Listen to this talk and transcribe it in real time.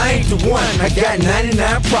to one. I got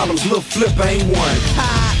 99 problems, little flip ain't one.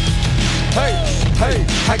 Hey,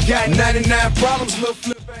 I got 99 problems, little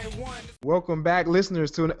flip ain't one. Welcome back,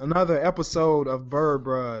 listeners, to another episode of Bird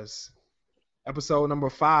Bros. Episode number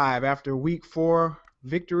 5 after week 4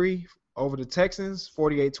 victory over the Texans,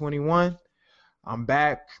 48-21. I'm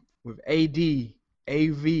back with AD,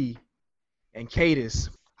 AV, and Cadis.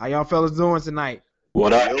 How y'all fellas doing tonight?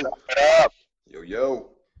 What up? What up?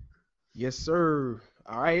 Yo. Yes, sir.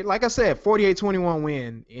 All right, like I said, 48-21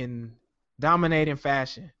 win in dominating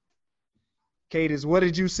fashion. Cadis, what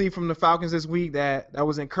did you see from the Falcons this week that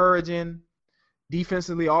was encouraging?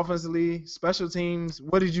 Defensively, offensively, special teams,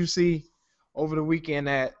 what did you see over the weekend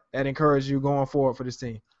that encouraged you going forward for this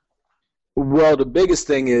team? Well, the biggest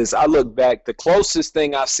thing is I look back, the closest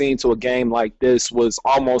thing I've seen to a game like this was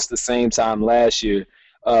almost the same time last year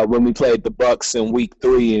when we played the Bucs in week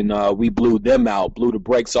 3 and we blew them out, blew the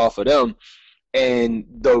brakes off of them. And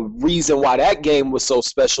the reason why that game was so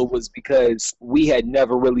special was because we had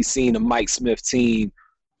never really seen a Mike Smith team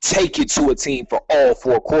take it to a team for all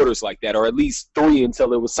 4 quarters like that, or at least 3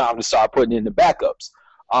 until it was time to start putting in the backups.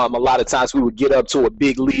 A lot of times we would get up to a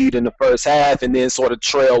big lead in the first half and then sort of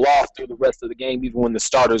trail off through the rest of the game, even when the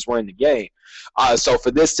starters were in the game. So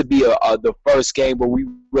for this to be the first game where we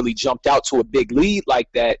really jumped out to a big lead like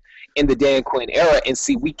that in the Dan Quinn era, and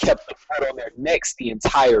see we kept the foot on their necks the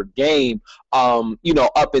entire game,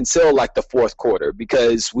 up until like the fourth quarter,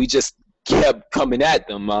 because we just kept coming at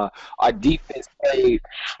them. Our defense played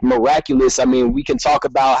miraculous. I mean, we can talk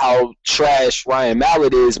about how trash Ryan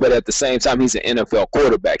Mallett is, but at the same time, he's an NFL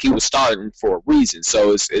quarterback. He was starting for a reason.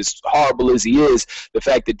 So as horrible as he is, the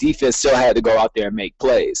fact that defense still had to go out there and make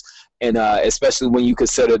plays. And especially when you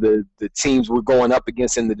consider the teams we're going up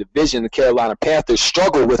against in the division, the Carolina Panthers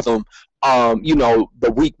struggled with them,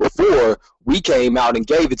 the week before. We came out and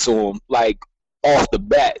gave it to them, like, off the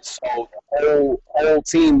bat. So the whole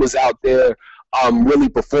team was out there really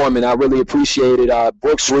performing. I really appreciated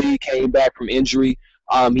Brooks Reed came back from injury.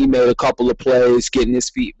 He made a couple of plays, getting his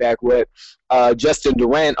feet back wet. Justin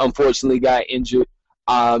Durant, unfortunately, got injured.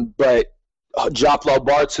 But Joplo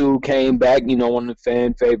Bartu came back, one of the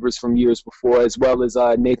fan favorites from years before, as well as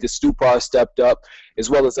Nathan Stupar stepped up, as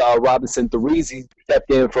well as Robinson Therese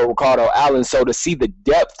stepped in for Ricardo Allen. So to see the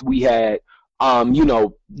depth we had,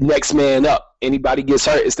 next man up. Anybody gets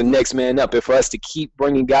hurt, it's the next man up. And for us to keep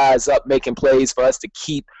bringing guys up, making plays, for us to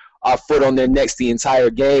keep our foot on their necks the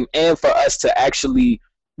entire game, and for us to actually,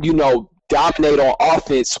 dominate on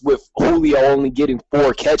offense with Julio only getting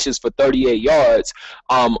 4 catches for 38 yards,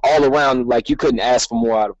 all around, like, you couldn't ask for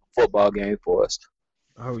more out of a football game for us.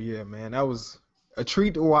 Oh, yeah, man. That was a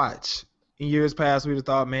treat to watch. In years past, we'd have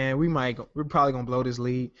thought, man, we're probably going to blow this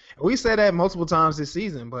lead. And we said that multiple times this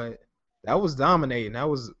season, but that was dominating. That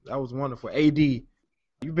was wonderful. AD,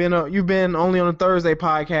 you've been only on a Thursday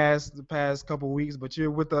podcast the past couple of weeks, but you're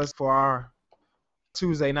with us for our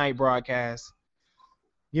Tuesday night broadcast.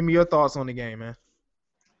 Give me your thoughts on the game, man.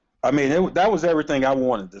 I mean, that was everything I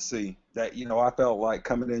wanted to see. That, I felt like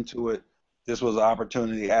coming into it, this was an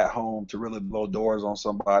opportunity at home to really blow doors on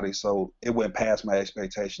somebody, so it went past my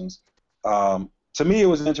expectations. To me, it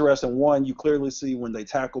was interesting. One, you clearly see when they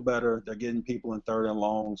tackle better, they're getting people in 3rd and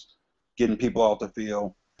longs, getting people off the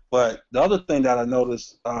field. But the other thing that I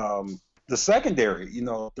noticed, the secondary,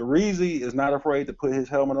 Therese is not afraid to put his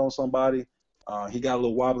helmet on somebody. He got a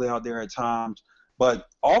little wobbly out there at times. But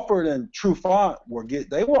Alford and Trufant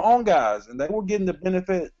they were on guys, and they were getting the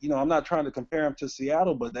benefit. I'm not trying to compare them to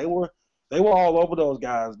Seattle, but they were all over those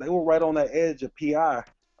guys. They were right on that edge of PI,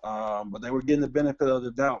 but they were getting the benefit of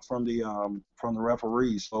the doubt from the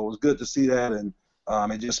referees. So it was good to see that, and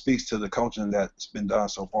it just speaks to the coaching that's been done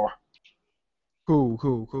so far. Cool.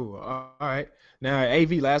 All right. Now,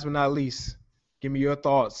 AV, last but not least, give me your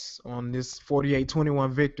thoughts on this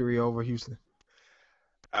 48-21 victory over Houston.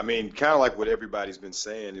 I mean, kind of like what everybody's been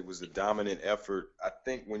saying, it was a dominant effort. I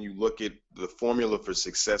think when you look at the formula for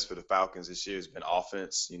success for the Falcons this year has been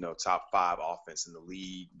offense, top 5 offense in the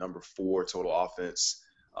league, number 4 total offense.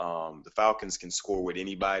 The Falcons can score with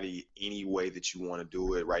anybody, any way that you want to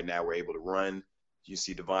do it. Right now we're able to run. You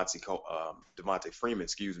see Devontae Freeman,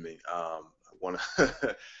 I want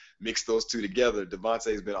to mix those two together.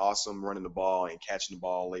 Devontae's been awesome running the ball and catching the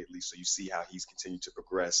ball lately, so you see how he's continued to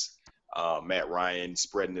progress. Matt Ryan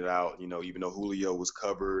spreading it out, even though Julio was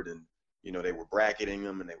covered and, they were bracketing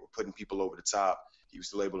him and they were putting people over the top, he was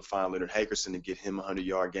still able to find Leonard Hankerson to get him a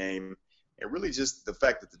 100-yard game. And really just the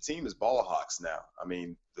fact that the team is ball hawks now. I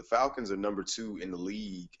mean, the Falcons are number 2 in the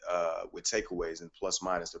league with takeaways and plus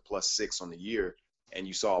minus. They're +6 on the year. And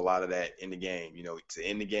you saw a lot of that in the game. To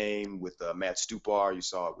end the game with Matt Stupar, you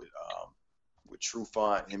saw it with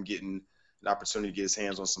Trufant, him getting an opportunity to get his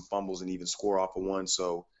hands on some fumbles and even score off of one.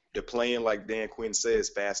 So they're playing, like Dan Quinn says,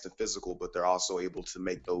 fast and physical, but they're also able to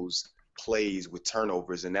make those plays with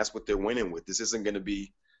turnovers, and that's what they're winning with. This isn't going to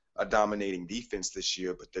be a dominating defense this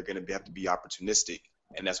year, but they're going to have to be opportunistic,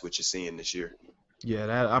 and that's what you're seeing this year. Yeah,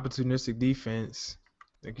 that opportunistic defense,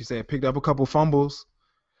 like you said, picked up a couple fumbles.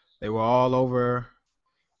 They were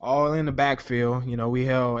all in the backfield. You know, we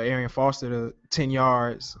held Arian Foster to 10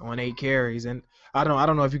 yards on 8 carries, and I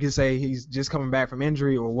don't know if you can say he's just coming back from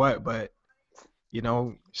injury or what, but you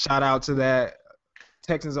know, shout out to that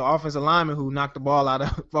Texans offensive lineman who knocked the ball out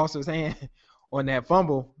of Foster's hand on that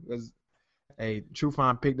fumble, because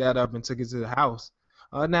Trufant picked that up and took it to the house.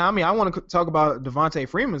 Now, I mean, I want to talk about Devontae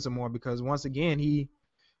Freeman some more, because once again he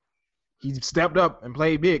stepped up and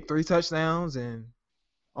played big, 3 touchdowns, and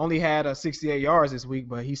only had 68 yards this week,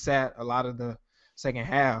 but he sat a lot of the second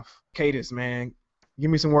half. Cadis, man,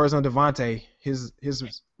 give me some words on Devontae, his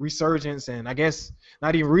resurgence, and I guess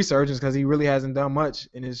not even resurgence because he really hasn't done much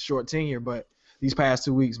in his short tenure, but these past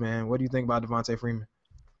 2 weeks, man, what do you think about Devontae Freeman?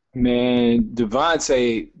 Man,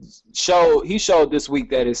 Devontae showed this week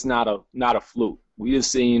that it's not a fluke. We have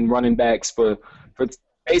seen running backs for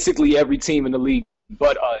basically every team in the league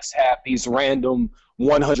but us have these random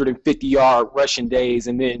 150-yard rushing days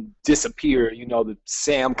and then disappear. You know, the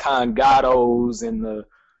Sam Congados and the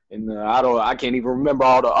I can't even remember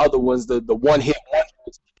all the other ones, the one-hit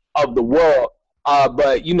wonders of the world.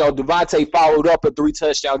 But, you know, Devontae followed up a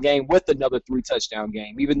 3-touchdown game with another 3-touchdown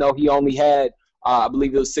game. Even though he only had, I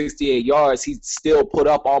believe it was 68 yards, he still put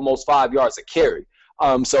up almost 5 yards a carry.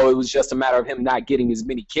 So it was just a matter of him not getting as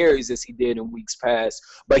many carries as he did in weeks past,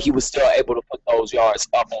 but he was still able to put those yards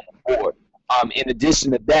up on the board. In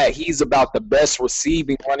addition to that, he's about the best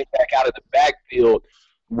receiving running back out of the backfield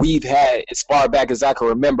we've had as far back as I can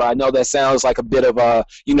remember. I know that sounds like a bit of a,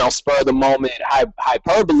 you know, spur of the moment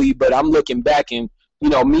hyperbole, but I'm looking back and, you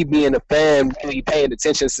know, me being a fan, really paying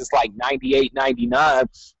attention since like 98, 99,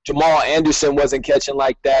 Jamal Anderson wasn't catching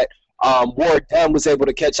like that. Ward Dunn was able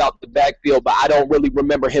to catch out the backfield, but I don't really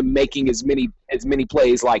remember him making as many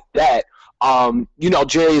plays like that. You know,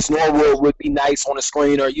 Jarius Norwood would be nice on a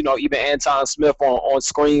screen, or, you know, even Anton Smith on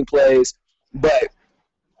screen plays, but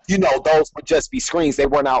you know, those would just be screens. They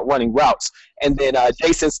weren't out running routes. And then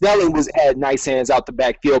Jason Snelling had nice hands out the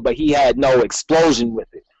backfield, but he had no explosion with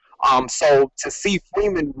it. So to see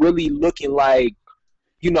Freeman really looking like,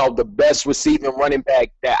 you know, the best receiving running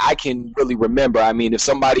back that I can really remember. I mean, if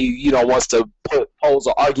somebody, you know, wants to pose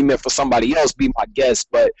an argument for somebody else, be my guest.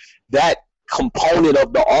 But that component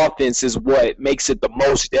of the offense is what makes it the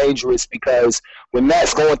most dangerous, because when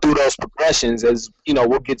Matt's going through those progressions, as you know,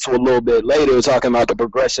 we'll get to a little bit later talking about the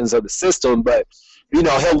progressions of the system, but you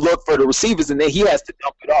know, he'll look for the receivers and then he has to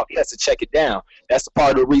dump it off. He has to check it down. That's the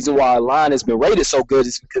part of the reason why our line has been rated so good,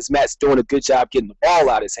 is because Matt's doing a good job getting the ball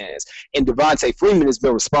out of his hands. And Devontae Freeman has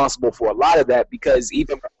been responsible for a lot of that, because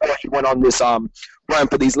even before he went on this run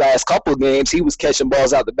for these last couple of games, he was catching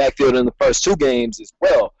balls out the backfield in the first 2 games as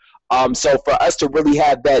well. So for us to really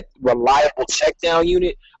have that reliable check down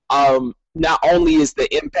unit, not only is the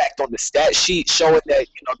impact on the stat sheet showing that,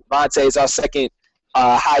 you know, Devontae is our second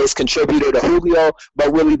highest contributor to Julio,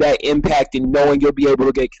 but really that impact in knowing you'll be able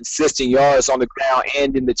to get consistent yards on the ground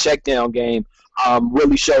and in the check down game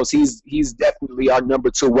really shows he's definitely our number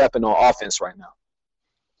 2 weapon on offense right now.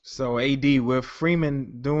 So, AD, with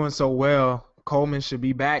Freeman doing so well, Coleman should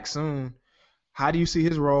be back soon. How do you see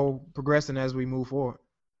his role progressing as we move forward?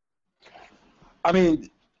 I mean,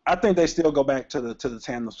 I think they still go back to the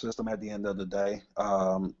tandem system at the end of the day.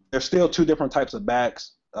 There's still 2 different types of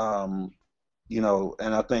backs, you know,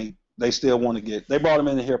 and I think they still want to get – they brought him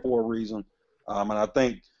in here for a reason. And I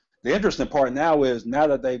think the interesting part now is, now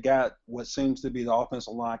that they got what seems to be the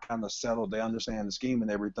offensive line kind of settled, they understand the scheme and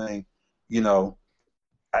everything, you know,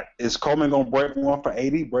 is Coleman going to break one for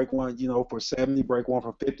 80, break one, you know, for 70, break one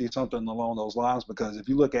for 50, something along those lines? Because if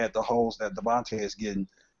you look at the holes that Devontae is getting,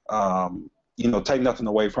 you know, take nothing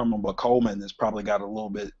away from him, but Coleman has probably got a little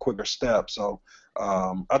bit quicker step. So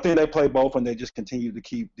I think they play both, and they just continue to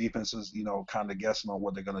keep defenses, you know, kind of guessing on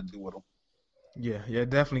what they're going to do with them. Yeah,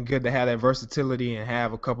 definitely good to have that versatility and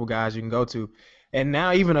have a couple guys you can go to. And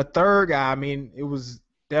now even a third guy, I mean, it was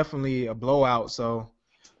definitely a blowout, so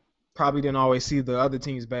probably didn't always see the other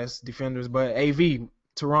team's best defenders. But AV,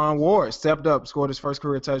 Teron Ward stepped up, scored his first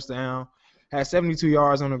career touchdown, had 72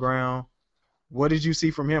 yards on the ground. What did you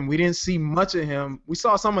see from him? We didn't see much of him. We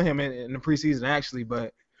saw some of him in the preseason, actually,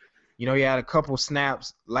 but, you know, he had a couple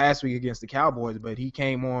snaps last week against the Cowboys, but he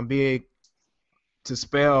came on big to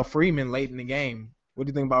spell Freeman late in the game. What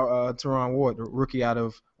do you think about Teron Ward, the rookie out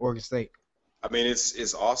of Oregon State? I mean,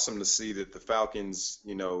 it's awesome to see that the Falcons,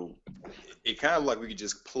 it kind of like we could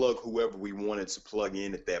just plug whoever we wanted to plug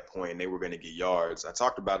in at that point, and they were going to get yards. I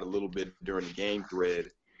talked about it a little bit during the game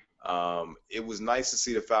thread. It was nice to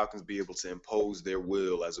see the Falcons be able to impose their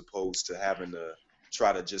will as opposed to having to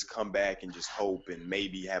try to just come back and just hope and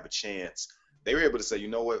maybe have a chance. They were able to say, you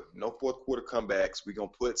know what, no fourth quarter comebacks. We're going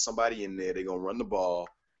to put somebody in there. They're going to run the ball.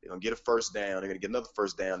 They're going to get a first down. They're going to get another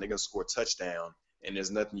first down. They're going to score a touchdown, and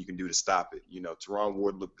there's nothing you can do to stop it. Teron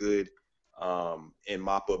Ward looked good in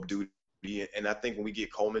mop-up duty. And I think when we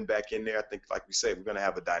get Coleman back in there, I think, like we said, we're going to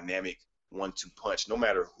have a dynamic 1-2 punch, no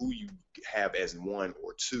matter who you have as 1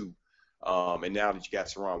 or 2. And now that you got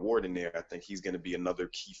Teron Ward in there, I think he's going to be another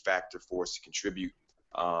key factor for us to contribute.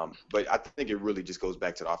 But I think it really just goes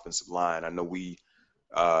back to the offensive line. I know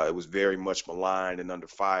it was very much maligned and under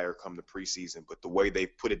fire come the preseason, but the way they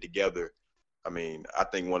put it together, I mean, I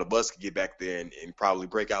think one of us could get back there and probably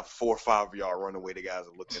break out 4 or 5 yard run the way the guys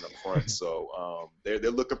are looking up front. So they're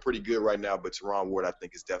looking pretty good right now. But Teron Ward, I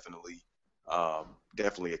think, is definitely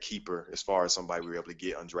a keeper as far as somebody we were able to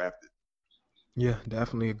get undrafted. Yeah,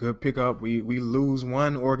 definitely a good pickup. We lose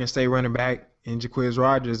one Oregon State running back in Jaquiz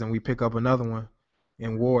Rogers, and we pick up another one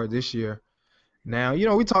in Ward this year. Now,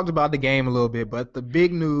 we talked about the game a little bit, but the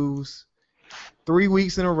big news, 3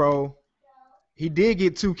 weeks in a row, he did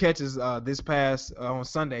get 2 catches this past on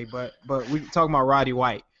Sunday, but we talking about Roddy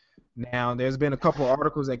White. Now, there's been a couple of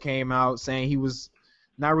articles that came out saying he was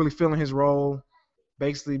not really feeling his role,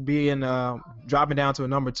 basically being dropping down to a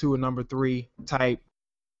number 2 or number 3 type.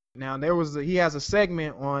 Now, he has a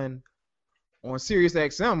segment on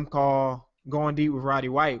SiriusXM called Going Deep with Roddy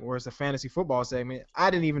White, where it's a fantasy football segment. I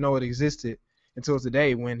didn't even know it existed until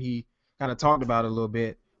today when he kind of talked about it a little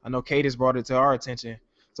bit. I know Cadis brought it to our attention.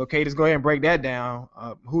 So, Cadis, go ahead and break that down.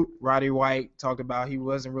 Roddy White talked about he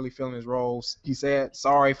wasn't really feeling his roles. He said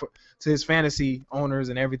sorry to his fantasy owners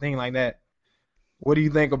and everything like that. What do you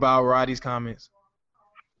think about Roddy's comments?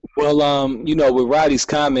 Well, with Roddy's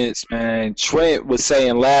comments, man, Trent was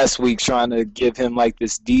saying last week trying to give him like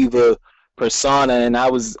this diva persona, and I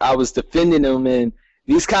was defending him. And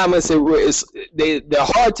these comments, they're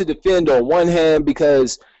hard to defend on one hand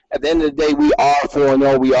because at the end of the day, we are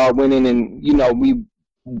 4-0, we are winning, and we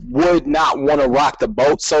would not want to rock the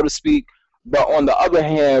boat, so to speak. But on the other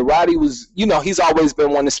hand, Roddy was, he's always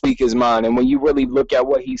been one to speak his mind. And when you really look at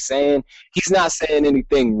what he's saying, he's not saying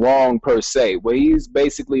anything wrong per se. What he's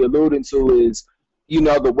basically alluding to is,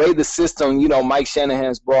 the way the system, Mike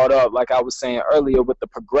Shanahan's brought up, like I was saying earlier with the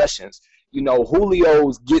progressions.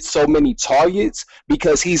 Julio gets so many targets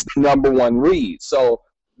because he's the number 1 read. So,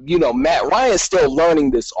 Matt Ryan's still learning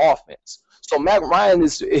this offense. So Matt Ryan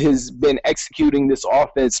has been executing this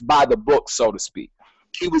offense by the book, so to speak.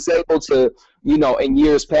 He was able to, in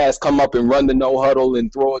years past, come up and run the no huddle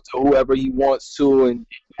and throw it to whoever he wants to and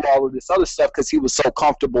do all of this other stuff because he was so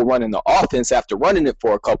comfortable running the offense after running it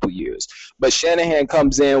for a couple years. But Shanahan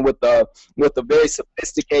comes in with a very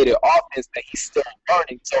sophisticated offense that he's still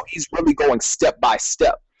learning. So he's really going step by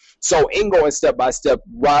step. So in going step by step,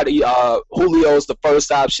 Julio is the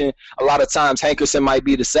first option. A lot of times Hankerson might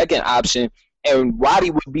be the second option, and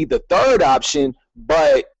Roddy would be the third option,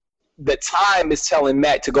 but the time is telling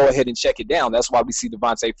Matt to go ahead and check it down. That's why we see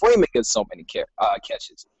Devontae Freeman get so many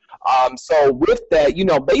catches. So with that,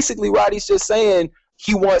 basically Roddy's just saying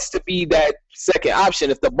he wants to be that second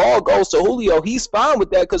option. If the ball goes to Julio, he's fine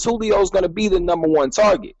with that because Julio's going to be the number 1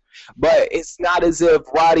 target. But it's not as if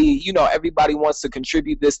Roddy, everybody wants to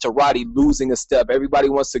contribute this to Roddy losing a step. Everybody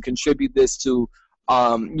wants to contribute this to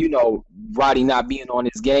Roddy not being on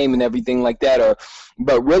his game and everything like that.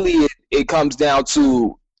 But really it comes down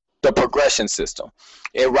to the progression system.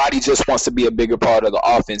 And Roddy just wants to be a bigger part of the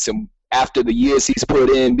offense. And after the years he's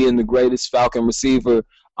put in being the greatest Falcon receiver,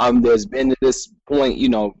 there's been to this point,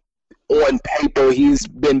 on paper he's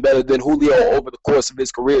been better than Julio over the course of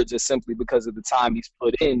his career just simply because of the time he's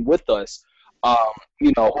put in with us.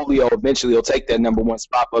 Julio eventually will take that number 1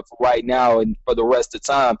 spot, but for right now and for the rest of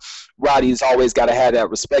the time, Roddy's always got to have that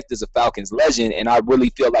respect as a Falcons legend, and I really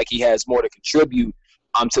feel like he has more to contribute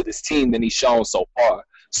to this team than he's shown so far.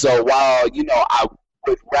 So while, I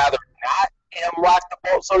would rather not him rock the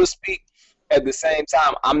boat, so to speak, at the same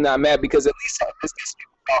time, I'm not mad because at least this gets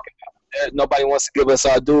people talking about it. Nobody wants to give us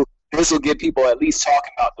our due. This will get people at least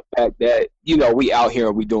talking about the fact that, we out here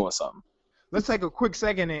and we doing something. Let's take a quick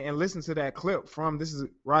second and listen to that clip this is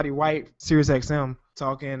Roddy White, SiriusXM,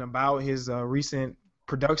 talking about his recent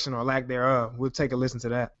production or lack thereof. We'll take a listen to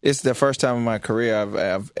that. It's the first time in my career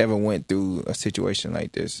I've ever went through a situation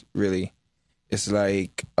like this, really. It's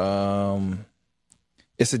like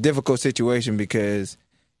it's a difficult situation because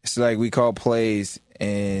it's like we call plays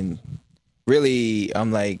and really,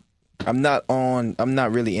 I'm not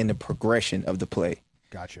really in the progression of the play.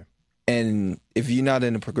 Gotcha. And if you're not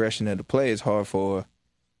in the progression of the play, it's hard for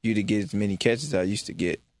you to get as many catches as I used to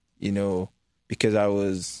get, because I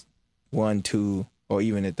was 1, 2, or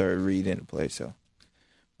even a third read in the play. So,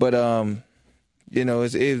 but it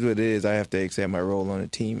is what it is. I have to accept my role on the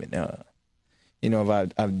team, and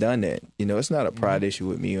if I've done that, it's not a pride issue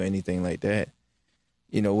with me or anything like that,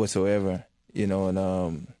 whatsoever.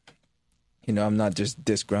 I'm not just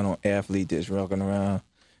disgruntled athlete that's walking around,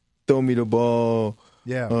 throw me the ball.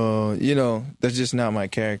 Yeah. That's just not my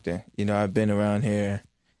character. I've been around here,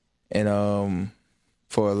 and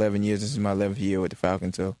for 11 years, this is my 11th year with the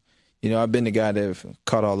Falcons. So, I've been the guy that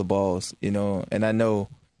caught all the balls. And I know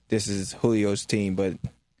this is Julio's team, but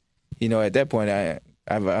at that point,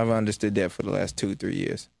 I've understood that for the last 2-3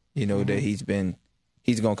 years. That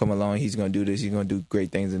he's gonna come along, he's gonna do this, he's gonna do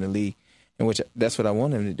great things in the league, and that's what I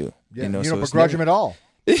want him to do. Yeah, you don't begrudge him at all.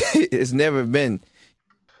 It's never been.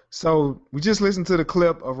 So we just listened to the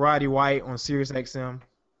clip of Roddy White on SiriusXM.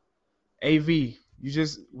 AV,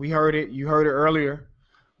 we heard it. You heard it earlier.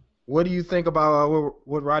 What do you think about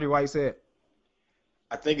what Roddy White said?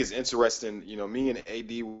 I think it's interesting. Me and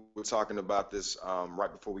AD were talking about this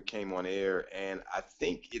right before we came on air, and I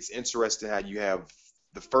think it's interesting how you have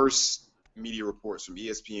the first media reports from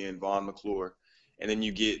ESPN, Vaughn McClure, and then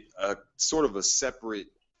you get a sort of a separate,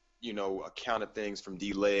 account of things from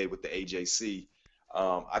D-Led with the AJC.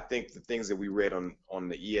 I think the things that we read on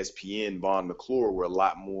the ESPN Vaughn McClure were a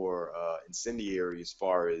lot more incendiary as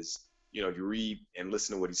far as, you read and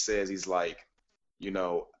listen to what he says. He's like,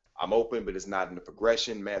 I'm open, but it's not in the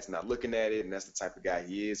progression. Matt's not looking at it, and that's the type of guy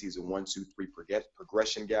he is. He's a 1, 2, 3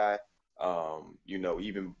 progression guy.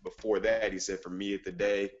 Even before that, he said, for me at the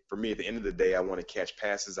end of the day, I want to catch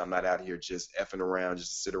passes. I'm not out here just effing around,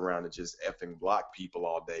 just to sit around and just effing block people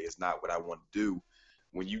all day. It's not what I want to do.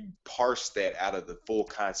 When you parse that out of the full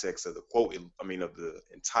context of the quote, of the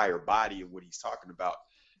entire body of what he's talking about,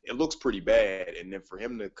 it looks pretty bad. And then for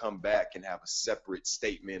him to come back and have a separate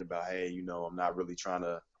statement about, hey, I'm not really trying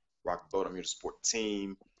to rock the boat. I'm here to support the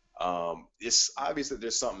team. It's obvious that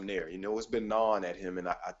there's something there. It's been gnawing at him, and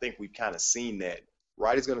I think we've kind of seen that.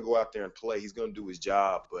 Roddy's going to go out there and play. He's going to do his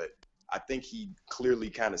job, but I think he clearly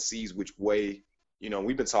kind of sees which way,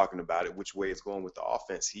 we've been talking about it, which way it's going with the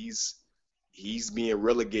offense. He's being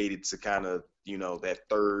relegated to kind of, that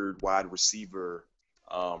third wide receiver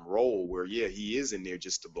role where, yeah, he is in there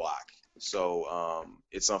just to block. So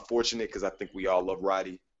it's unfortunate because I think we all love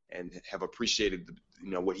Roddy and have appreciated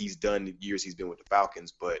what he's done the years he's been with the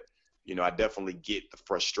Falcons. But, I definitely get the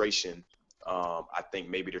frustration. I think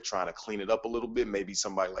maybe they're trying to clean it up a little bit. Maybe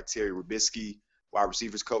somebody like Terry Robisky, wide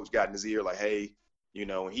receivers coach, got in his ear like, hey,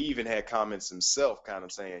 and he even had comments himself kind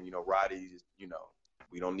of saying, Roddy,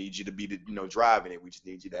 we don't need you to be driving it. We just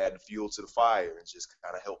need you to add the fuel to the fire and just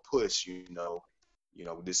kind of help push,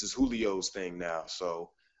 this is Julio's thing now. So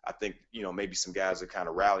I think, maybe some guys are kind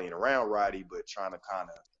of rallying around Roddy, but trying to kind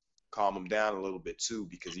of calm him down a little bit too,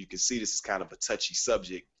 because you can see this is kind of a touchy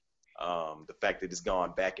subject. The fact that it's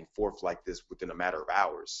gone back and forth like this within a matter of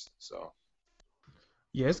hours. So.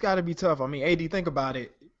 Yeah, it's got to be tough. AD, think about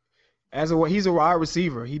it. He's a wide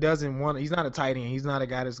receiver. He's not a tight end. He's not a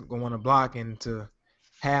guy that's going to want to block, and to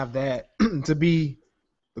have that, to be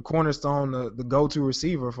the cornerstone, the go-to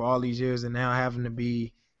receiver for all these years, and now having to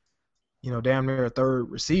be, damn near a third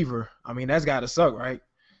receiver. That's got to suck, right?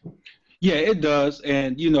 Yeah, it does.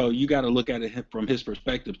 And, you got to look at it from his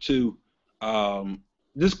perspective, too.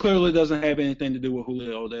 This clearly doesn't have anything to do with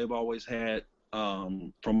Julio. They've always had,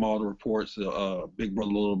 from all the reports, big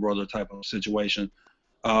brother, little brother type of situation.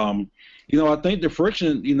 I think the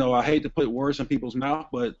friction, I hate to put words in people's mouth,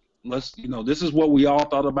 but this is what we all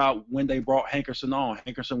thought about when they brought Hankerson on.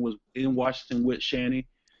 Hankerson was in Washington with Shanny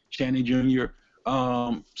Jr.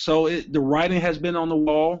 So the writing has been on the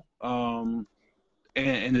wall, and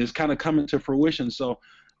it's kind of coming to fruition. So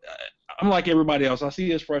I'm like everybody else. I see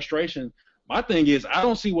his frustration. My thing is, I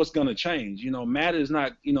don't see what's going to change. Matt is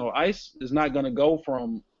not, Ice is not going to go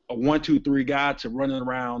from a 1, 2, 3 guy to running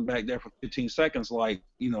around back there for 15 seconds like,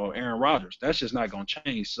 Aaron Rodgers. That's just not going to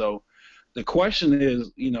change. So the question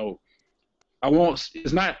is,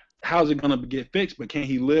 it's not how's it going to get fixed, but can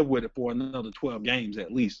he live with it for another 12 games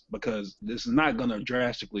at least? Because this is not going to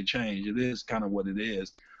drastically change. It is kind of what it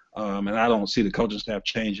is. And I don't see the coaching staff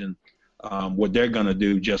changing what they're going to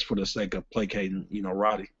do just for the sake of placating,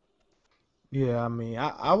 Roddy. Yeah,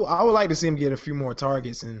 I would like to see him get a few more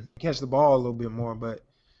targets and catch the ball a little bit more. But,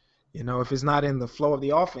 if it's not in the flow of the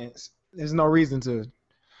offense, there's no reason to,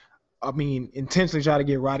 intentionally try to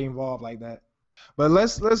get Roddy involved like that. But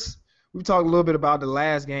let's we talked a little bit about the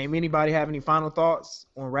last game. Anybody have any final thoughts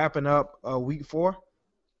on wrapping up week 4?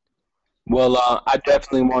 Well, I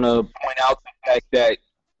definitely want to point out the fact that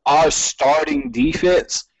our starting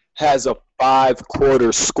defense has a 5-quarter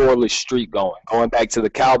scoreless streak going back to the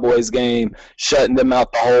Cowboys game, shutting them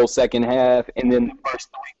out the whole second half, and then the first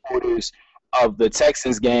 3 quarters of the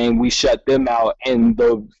Texans game, we shut them out, and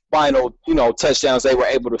the final, touchdowns they were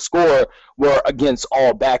able to score were against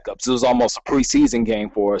all backups. It was almost a preseason game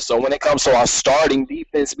for us. So when it comes to our starting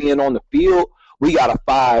defense being on the field, we got a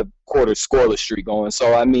 5-quarter scoreless streak going.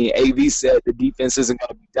 So, I mean, AV said the defense isn't going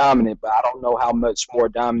to be dominant, but I don't know how much more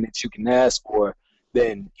dominant you can ask for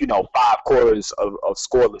than, 5 quarters of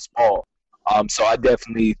scoreless ball. So I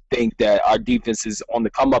definitely think that our defense is on the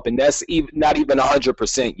come up, and that's not even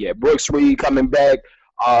 100% yet. Brooks Reed coming back.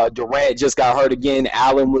 Durant just got hurt again.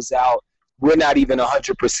 Allen was out. We're not even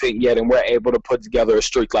 100% yet, and we're able to put together a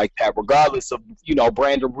streak like that. Regardless of,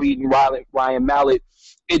 Brandon Reed and Ryan Mallett,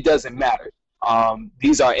 it doesn't matter.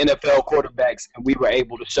 These are NFL quarterbacks, and we were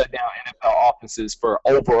able to shut down NFL offenses for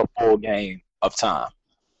over a full game of time.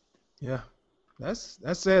 Yeah, that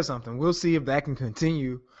says something. We'll see if that can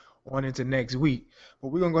continue on into next week. But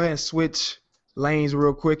we're going to go ahead and switch lanes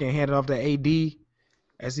real quick and hand it off to AD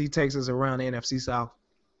as he takes us around the NFC South.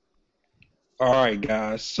 All right,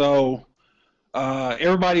 guys. So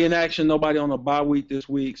everybody in action, nobody on a bye week this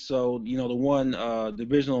week. So, the one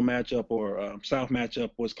divisional matchup or South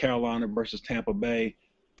matchup was Carolina versus Tampa Bay.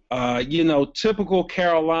 Typical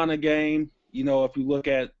Carolina game, if you look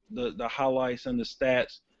at the highlights and the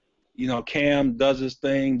stats, Cam does his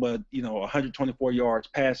thing, but, 124 yards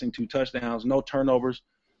passing, 2 touchdowns, no turnovers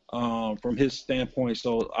from his standpoint.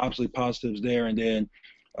 So, obviously positives there. And then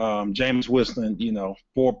Jameis Winston,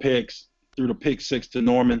 4 picks, threw the pick 6 to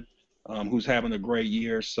Norman, who's having a great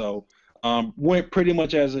year. So, went pretty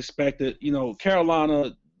much as expected.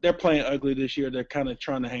 Carolina, they're playing ugly this year. They're kind of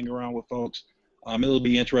trying to hang around with folks. It'll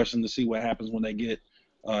be interesting to see what happens when they get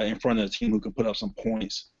in front of a team who can put up some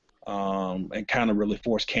points. And kind of really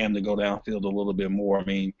force Cam to go downfield a little bit more. I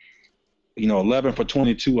mean, 11 for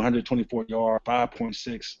 22, 124 yards,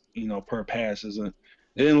 5.6, per pass it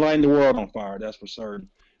didn't light the world on fire, that's for certain.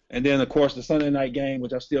 And then, of course, the Sunday night game,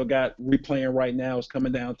 which I still got replaying right now, is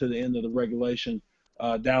coming down to the end of the regulation,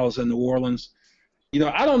 Dallas and New Orleans.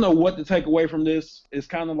 I don't know what to take away from this. It's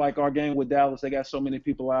kind of like our game with Dallas. They got so many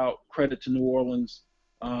people out. Credit to New Orleans.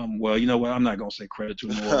 Well, you know what? I'm not going to say credit to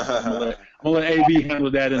New Orleans. I'm going to let AV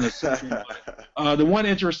handle that in a second. The one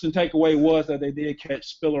interesting takeaway was that they did catch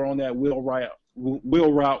Spiller on that wheel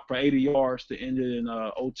route for 80 yards to end it in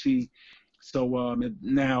OT. So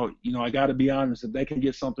now, I got to be honest, if they can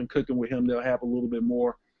get something cooking with him, they'll have a little bit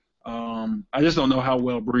more. I just don't know how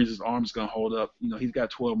well Breeze's arm's going to hold up. He's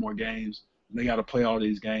got 12 more games. And they got to play all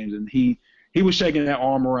these games. And he was shaking that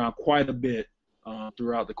arm around quite a bit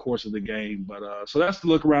throughout the course of the game. But so that's the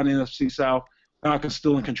look around the NFC South. Falcons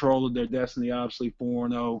still in control of their destiny, obviously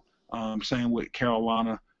 4-0. Same with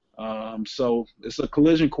Carolina. So it's a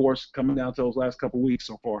collision course coming down to those last couple of weeks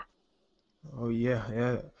so far. Oh,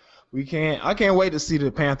 yeah. I can't wait to see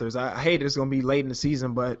the Panthers. I hate it's going to be late in the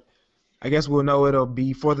season, but I guess we'll know it'll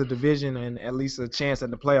be for the division and at least a chance at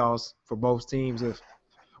the playoffs for both teams if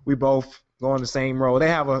we both go on the same road. They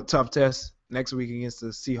have a tough test next week against the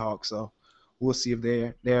Seahawks, so we'll see if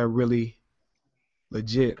they're really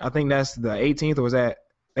legit. I think that's the 18th, or was that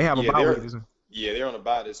they have a bye week? Yeah, they're on a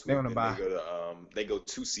bye this week. They're on a bye. They go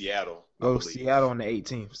to Seattle. Go to Seattle on the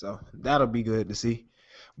 18th, so that'll be good to see.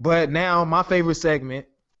 But now my favorite segment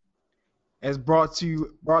is brought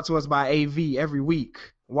to us by AV every week.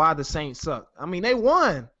 Why the Saints suck? I mean, they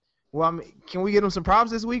won. Well, can we get them some props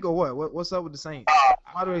this week or what? What's up with the Saints?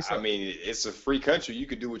 Why do they suck? I mean, it's a free country. You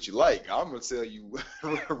can do what you like. I'm gonna tell you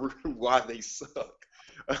why they suck.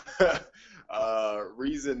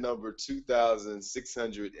 Reason number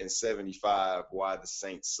 2,675 why the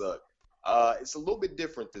Saints suck. It's a little bit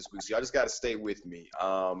different this week, so y'all just got to stay with me.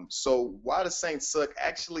 So why the Saints suck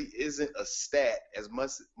actually isn't a stat as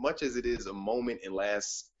much as it is a moment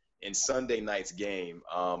in Sunday night's game.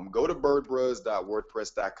 Go to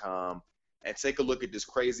birdbros.wordpress.com and take a look at this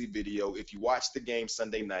crazy video. If you watch the game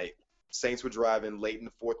Sunday night, Saints were driving late in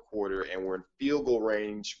the fourth quarter and were in field goal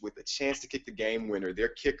range with a chance to kick the game winner. Their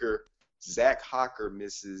kicker, Zach Hocker,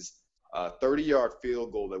 misses a 30-yard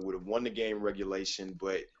field goal that would have won the game regulation.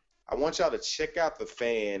 But I want y'all to check out the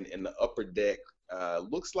fan in the upper deck.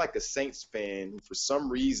 Looks like a Saints fan who, for some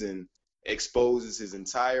reason, exposes his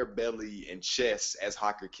entire belly and chest as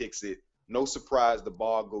Hocker kicks it. No surprise, the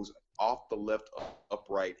ball goes off the left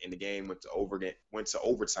upright, and the game went to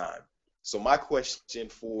overtime. So my question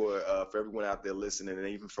for everyone out there listening, and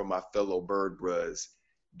even for my fellow Bird Bros,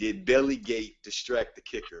 Did Bellygate distract the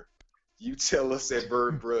kicker? You tell us at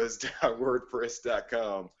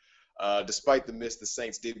birdbuzz.wordpress.com. Despite the miss, the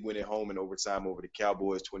Saints did win at home in overtime over the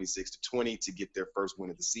Cowboys 26-20 to get their first win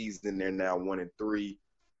of the season. They're now 1-3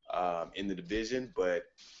 in the division. But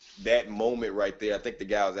that moment right there, I think the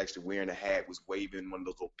guy was actually wearing a hat, was waving one of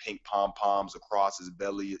those little pink pom-poms across his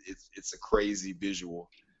belly. It's a crazy visual.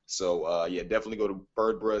 So, yeah, definitely go to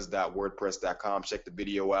birdbuzz.wordpress.com. Check the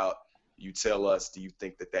video out. You tell us, do you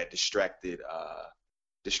think that distracted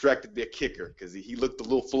their kicker? Because he looked a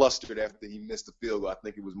little flustered after he missed the field goal. I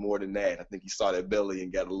think it was more than that. I think he saw that belly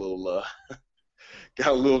and got a little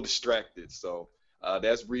distracted. So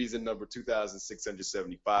that's reason number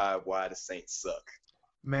 2,675 why the Saints suck.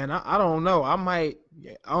 Man, I don't know. I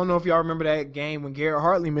don't know if y'all remember that game when Garrett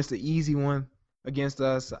Hartley missed an easy one against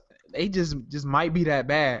us. They just might be that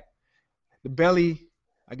bad. I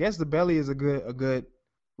guess the belly is a good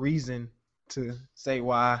reason to say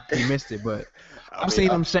why he missed it, but I've seen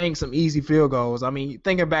him shank some easy field goals. I mean,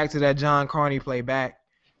 thinking back to that John Carney play back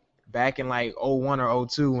in like 01 or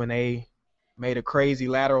 02 when they made a crazy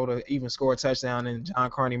lateral to even score a touchdown and John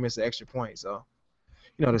Carney missed an extra point. So,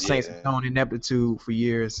 the Saints have known ineptitude for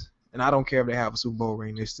years, and I don't care if they have a Super Bowl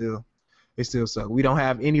ring. They still suck. We don't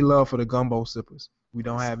have any love for the gumbo sippers. We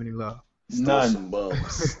don't have any love. None. Some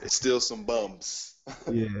bums. It's still some bums.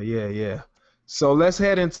 Yeah. So let's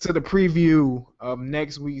head into the preview of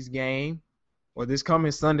next week's game, or this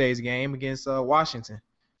coming Sunday's game against Washington.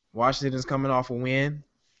 Washington is coming off a win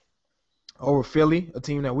over Philly, a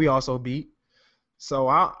team that we also beat. So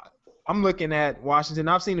I'm looking at Washington.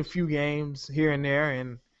 I've seen a few games here and there,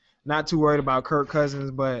 and not too worried about Kirk Cousins,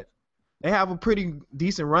 but they have a pretty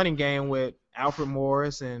decent running game with Alfred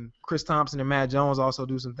Morris, and Chris Thompson and Matt Jones also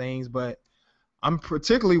do some things. But I'm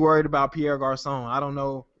particularly worried about Pierre Garçon. I don't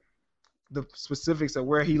know the specifics of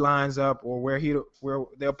where he lines up or where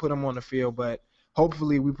they'll put him on the field, but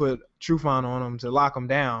hopefully we put Trufant on him to lock him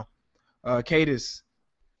down. Cadis,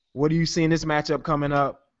 what do you see in this matchup coming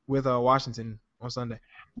up with Washington on Sunday?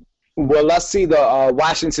 Well, I see the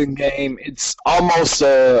Washington game. It's almost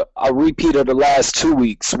a repeat of the last 2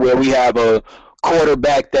 weeks where we have a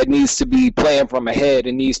quarterback that needs to be playing from ahead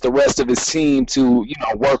and needs the rest of his team to,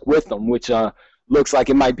 work with him, which looks like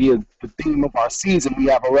it might be the theme of our season. We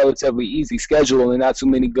have a relatively easy schedule and not too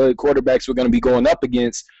many good quarterbacks we're going to be going up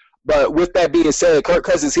against. But with that being said, Kirk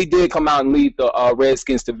Cousins, he did come out and lead the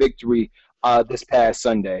Redskins to victory this past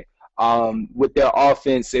Sunday. With their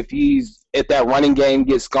offense, if that running game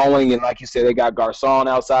gets going, and like you said, they got Garçon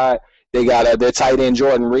outside, they got their tight end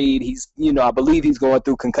Jordan Reed. He's, I believe he's going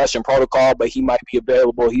through concussion protocol, but he might be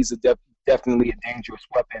available. He's definitely a dangerous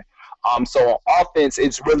weapon. So on offense,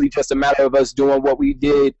 it's really just a matter of us doing what we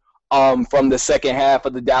did from the second half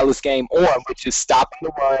of the Dallas game on, which is stopping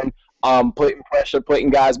the run, putting pressure, putting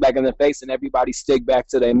guys back in the face, and everybody stick back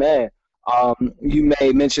to their man. You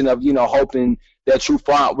made mention of, hoping that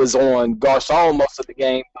Trufant was on Garçon most of the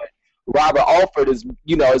game, but Robert Alford is,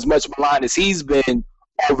 as much maligned as he's been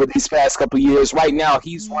over these past couple of years. Right now,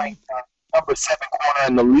 he's ranked number 7 corner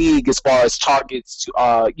in the league as far as targets,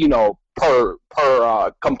 per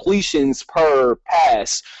completions per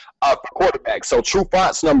pass for quarterback. So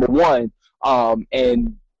Trufant's number 1,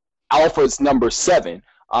 and Alford's number 7.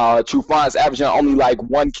 Trufant's averaging only like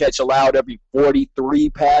 1 catch allowed every 43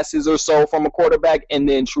 passes or so from a quarterback, and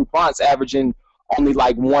then Trufant's averaging only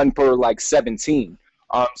like 1 per like 17.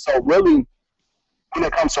 So really, when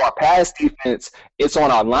it comes to our pass defense, it's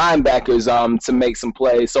on our linebackers to make some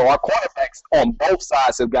plays. So our quarterbacks on both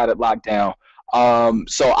sides have got it locked down.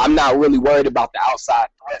 So I'm not really worried about the outside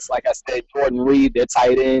threats. Like I said, Jordan Reed, their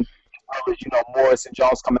tight end, as well as, Morris and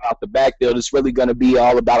Jones coming out the backfield. It's really going to be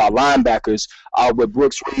all about our linebackers with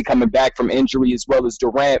Brooks Reed coming back from injury as well as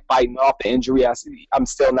Durant fighting off the injury. I'm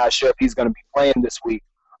still not sure if he's going to be playing this week.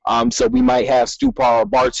 So we might have Stupar or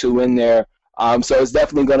Bartu in there. So it's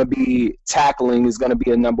definitely going to be tackling is going to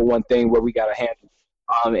be a number 1 thing where we got to handle.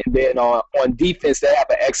 And then on defense, they have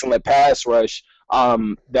an excellent pass rush.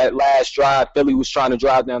 That last drive, Philly was trying to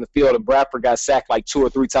drive down the field, and Bradford got sacked like 2 or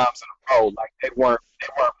 3 times in a row. Like they weren't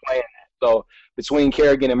playing that. So between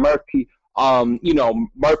Kerrigan and Murphy,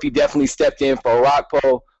 Murphy definitely stepped in for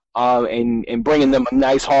Rockpo and bringing them a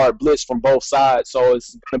nice hard blitz from both sides. So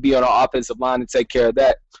it's going to be on our offensive line to take care of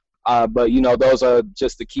that. But those are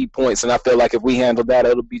just the key points, and I feel like if we handle that,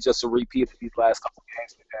 it'll be just a repeat of these last couple of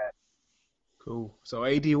games we had. Cool. So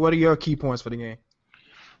AD, what are your key points for the game?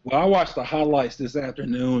 Well, I watched the highlights this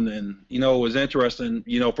afternoon, and it was interesting.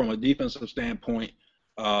 From a defensive standpoint,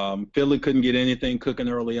 Philly couldn't get anything cooking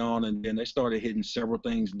early on, and then they started hitting several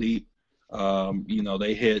things deep.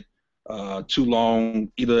 They hit too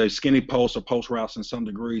long, either skinny post or post routes in some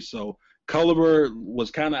degree. So Culliver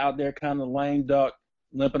was kind of out there, kind of lame duck,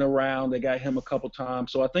 limping around. They got him a couple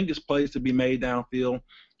times. So I think it's plays to be made downfield.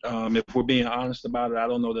 If we're being honest about it, I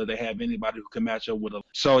don't know that they have anybody who can match up with them.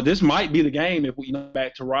 So this might be the game. If we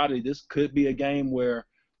back to Roddy, this could be a game where,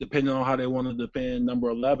 depending on how they want to defend number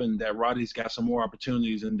 11, that Roddy's got some more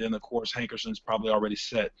opportunities. And then, of course, Hankerson's probably already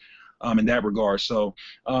set in that regard. So,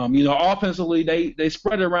 offensively, they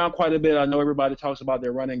spread it around quite a bit. I know everybody talks about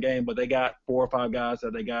their running game, but they got 4 or 5 guys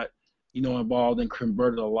that they got, involved and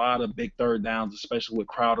converted a lot of big third downs, especially with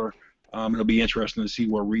Crowder. It'll be interesting to see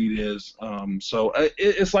where Reed is.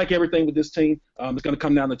 It's like everything with this team. It's going to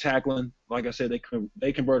come down to tackling. Like I said,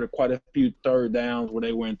 they converted quite a few third downs where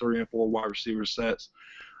they were in 3 and 4 wide receiver sets.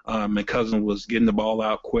 And Cousins was getting the ball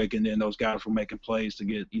out quick, and then those guys were making plays to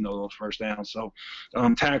get, those first downs. So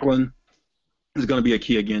tackling is going to be a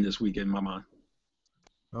key again this weekend in my mind.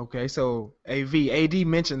 Okay, so AD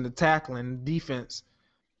mentioned the tackling defense.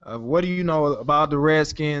 What do you know about the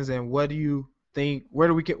Redskins, and what do you think?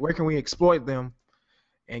 Where can we exploit them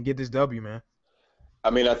and get this W, man? I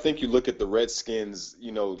mean, I think you look at the Redskins,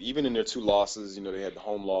 even in their 2 losses, they had the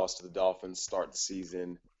home loss to the Dolphins start the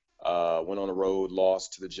season, went on the road,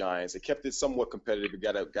 lost to the Giants. They kept it somewhat competitive,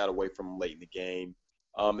 but got away from them late in the game.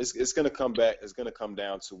 It's going to come back. It's going to come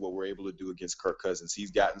down to what we're able to do against Kirk Cousins. He's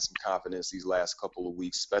gotten some confidence these last couple of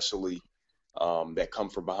weeks, especially that come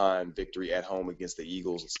from behind victory at home against the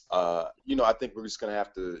Eagles. I think we're just going to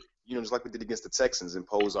have to, just like we did against the Texans,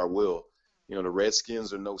 impose our will. The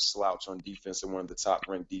Redskins are no slouch on defense. They're one of the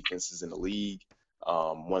top-ranked defenses in the league,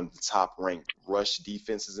 one of the top-ranked rush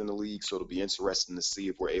defenses in the league. So it'll be interesting to see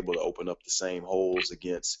if we're able to open up the same holes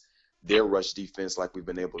against their rush defense like we've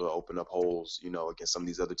been able to open up holes, against some of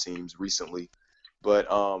these other teams recently. But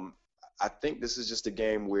I think this is just a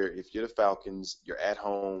game where if you're the Falcons, you're at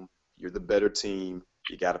home, you're the better team,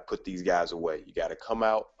 you got to put these guys away. You got to come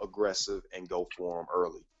out aggressive and go for them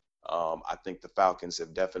early. I think the Falcons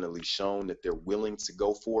have definitely shown that they're willing to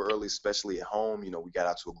go for early, especially at home. We got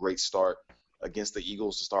out to a great start against the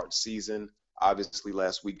Eagles to start the season. Obviously,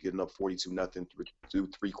 last week getting up 42-0 through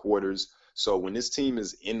 3 quarters. So when this team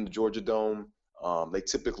is in the Georgia Dome, they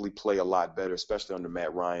typically play a lot better, especially under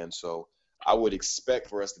Matt Ryan. So I would expect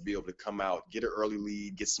for us to be able to come out, get an early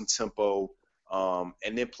lead, get some tempo,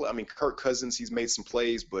 and then play. I mean, Kirk Cousins, he's made some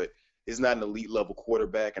plays, but he's not an elite level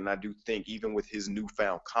quarterback. And I do think even with his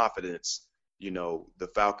newfound confidence, the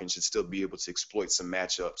Falcons should still be able to exploit some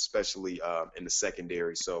matchups, especially in the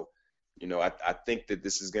secondary. So, I think that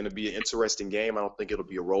this is going to be an interesting game. I don't think it'll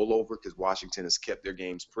be a rollover because Washington has kept their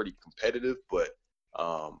games pretty competitive. But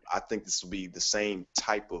I think this will be the same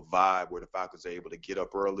type of vibe where the Falcons are able to get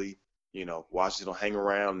up early. Washington will hang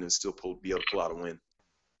around and still be able to pull out a win.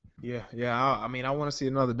 Yeah. I want to see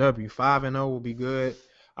another W. 5-0 will be good.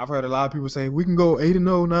 I've heard a lot of people say we can go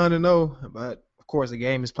 8-0, 9-0, but of course the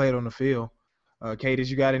game is played on the field. Kate,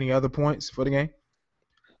 you got any other points for the game?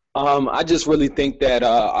 I just really think that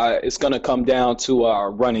it's going to come down to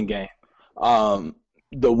our running game.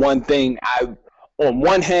 The one thing on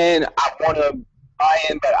one hand, I want to buy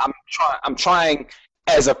in, but I'm trying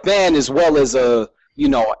as a fan as well as a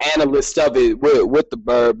analyst of it with the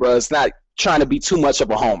Bird, bro. It's not trying to be too much of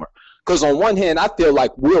a homer. Because on one hand, I feel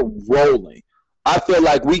like we're rolling. I feel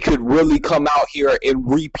like we could really come out here and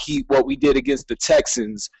repeat what we did against the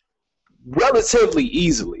Texans relatively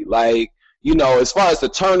easily. Like, as far as the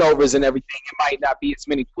turnovers and everything, it might not be as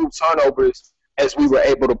many true turnovers as we were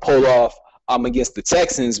able to pull off against the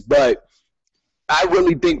Texans. But I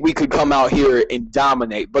really think we could come out here and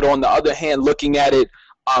dominate. But on the other hand, looking at it,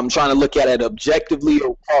 trying to look at it objectively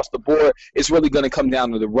across the board, it's really going to come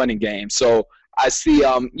down to the running game. So I see,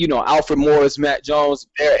 Alfred Morris, Matt Jones,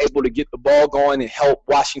 they're able to get the ball going and help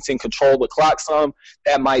Washington control the clock some.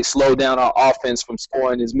 That might slow down our offense from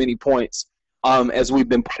scoring as many points as we've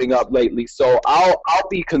been putting up lately. So I'll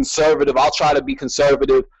be conservative. I'll try to be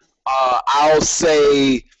conservative. I'll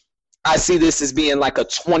say I see this as being like a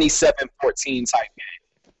 27-14 type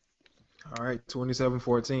game. All right,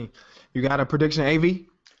 27-14. You got a prediction, AV?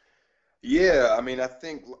 Yeah, I mean, I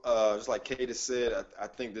think just like Kate has said, I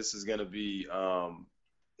think this is going to be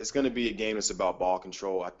it's going to be a game that's about ball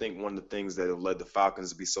control. I think one of the things that have led the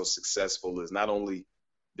Falcons to be so successful is not only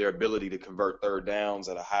their ability to convert third downs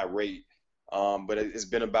at a high rate, but it's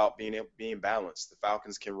been about being balanced. The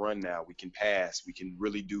Falcons can run now. We can pass. We can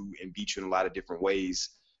really do and beat you in a lot of different ways.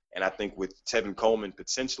 And I think with Tevin Coleman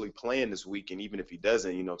potentially playing this week, and even if he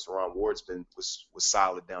doesn't, Teron Ward's was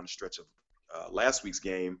solid down the stretch of last week's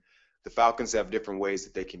game. The Falcons have different ways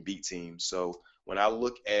that they can beat teams. So when I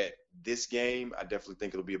look at this game, I definitely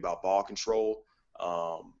think it'll be about ball control.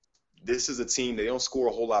 this is a team, they don't score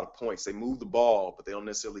a whole lot of points. They move the ball, but they don't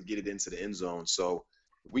necessarily get it into the end zone. So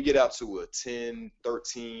if we get out to a 10,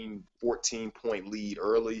 13, 14-point lead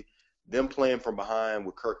early, them playing from behind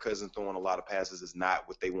with Kirk Cousins throwing a lot of passes is not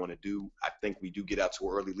what they want to do. I think we do get out to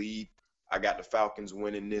an early lead. I got the Falcons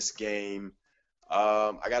winning this game.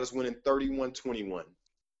 I got us winning 31-21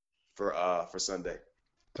 for Sunday.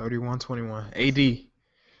 31-21. AD,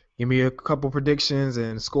 give me a couple predictions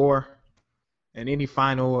and score, and any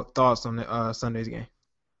final thoughts on the Sunday's game.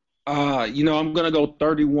 I'm gonna go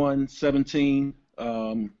 31-17.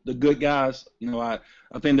 The good guys, I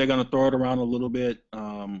think they're gonna throw it around a little bit.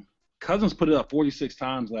 Cousins put it up 46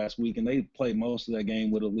 times last week, and they played most of that game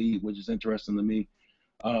with a lead, which is interesting to me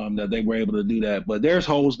that they were able to do that. But there's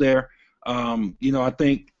holes there. I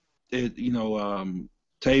think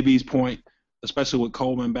Tavy's point, especially with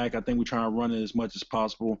Coleman back, I think we're trying to run it as much as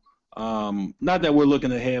possible. Not that we're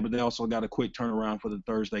looking ahead, but they also got a quick turnaround for the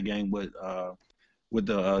Thursday game with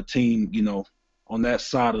the team, on that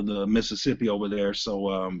side of the Mississippi over there. So,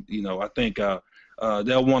 I think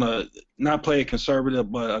they'll want to not play it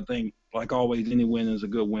conservative, but I think, like always, any win is a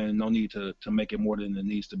good win. No need to make it more than it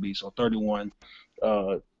needs to be. So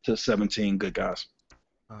 31-17, good guys.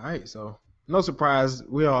 All right, so no surprise,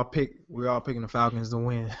 we're all picking the Falcons to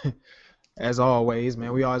win. As always,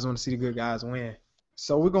 man, we always want to see the good guys win.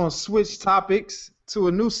 So we're gonna switch topics to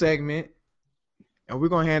a new segment, and we're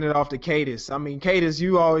gonna hand it off to Cadis. I mean, Cadis,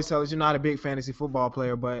 you always tell us you're not a big fantasy football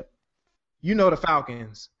player, but you know the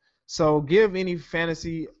Falcons. So give any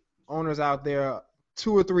fantasy owners out there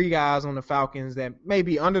 2 or 3 guys on the Falcons that may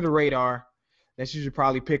be under the radar that you should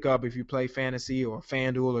probably pick up if you play fantasy or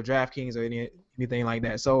FanDuel or DraftKings or anything like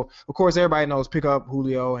that. So, of course, everybody knows pick up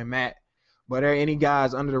Julio and Matt, but are there any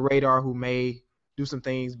guys under the radar who may do some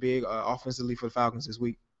things big offensively for the Falcons this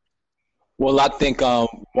week? Well, I think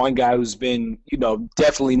one guy who's been,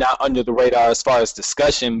 definitely not under the radar as far as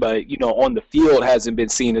discussion, but, on the field hasn't been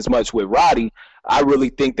seen as much with Roddy. I really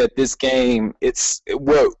think that this game, I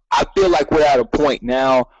feel like we're at a point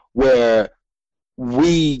now where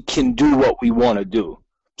we can do what we want to do.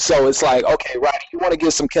 So it's like, okay, Roddy, you want to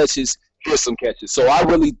get some catches, here's some catches. So I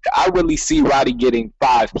really see Roddy getting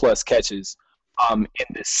 5+ catches in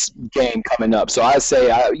this game coming up. So I say,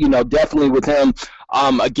 definitely with him.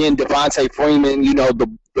 Again, Devontae Freeman,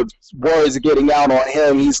 the words are getting out on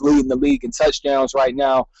him. He's leading the league in touchdowns right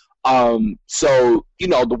now. So,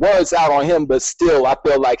 the word's out on him, but still I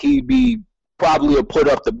feel like he'd be probably put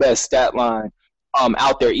up the best stat line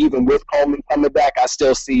out there. Even with Coleman coming back, I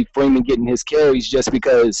still see Freeman getting his carries just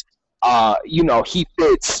because, he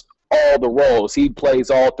fits all the roles. He plays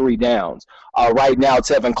all 3 downs. Right now,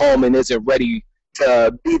 Tevin Coleman isn't ready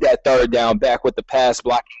to be that third down back with the pass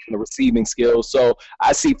blocking and the receiving skills. So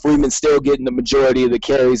I see Freeman still getting the majority of the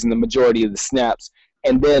carries and the majority of the snaps.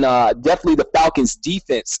 And then definitely the Falcons'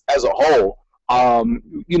 defense as a whole.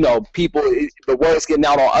 People, the word's getting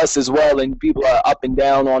out on us as well, and people are up and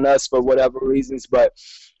down on us for whatever reasons. But,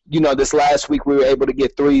 this last week we were able to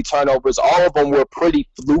get 3 turnovers. All of them were pretty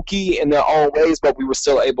fluky in their own ways, but we were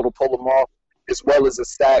still able to pull them off as well as a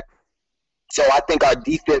sack. So I think our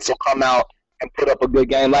defense will come out and put up a good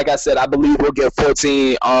game. Like I said, I believe we'll get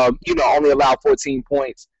 14, only allow 14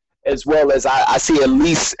 points, as well as I see at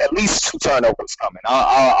least 2 turnovers coming.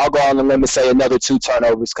 I'll go on the limb and say another 2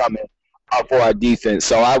 turnovers coming for our defense.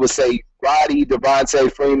 So I would say Roddy,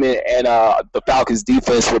 Devontae Freeman, and the Falcons'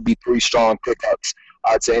 defense would be 3 strong pickups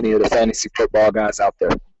to any of the fantasy football guys out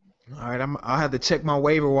there. All right, I'll have to check my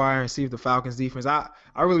waiver wire and see if the Falcons' defense. I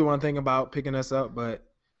really want to think about picking us up, but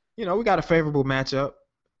we got a favorable matchup.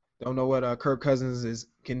 Don't know what Kirk Cousins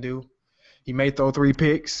can do. He may throw 3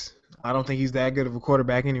 picks. I don't think he's that good of a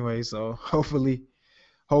quarterback anyway, so hopefully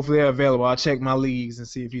they're available. I'll check my leagues and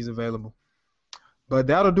see if he's available. But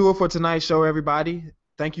that'll do it for tonight's show, everybody.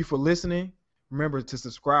 Thank you for listening. Remember to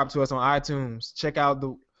subscribe to us on iTunes. Check out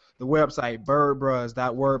the website,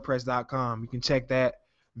 birdbruz.wordpress.com. You can check that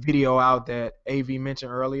video out that AV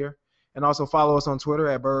mentioned earlier. And also follow us on Twitter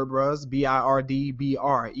at birdbruz, BIRDBREHS.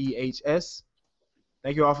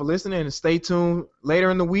 Thank you all for listening, and stay tuned later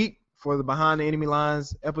in the week for the Behind the Enemy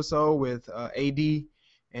Lines episode with AD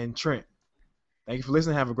and Trent. Thank you for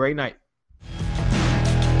listening. Have a great night.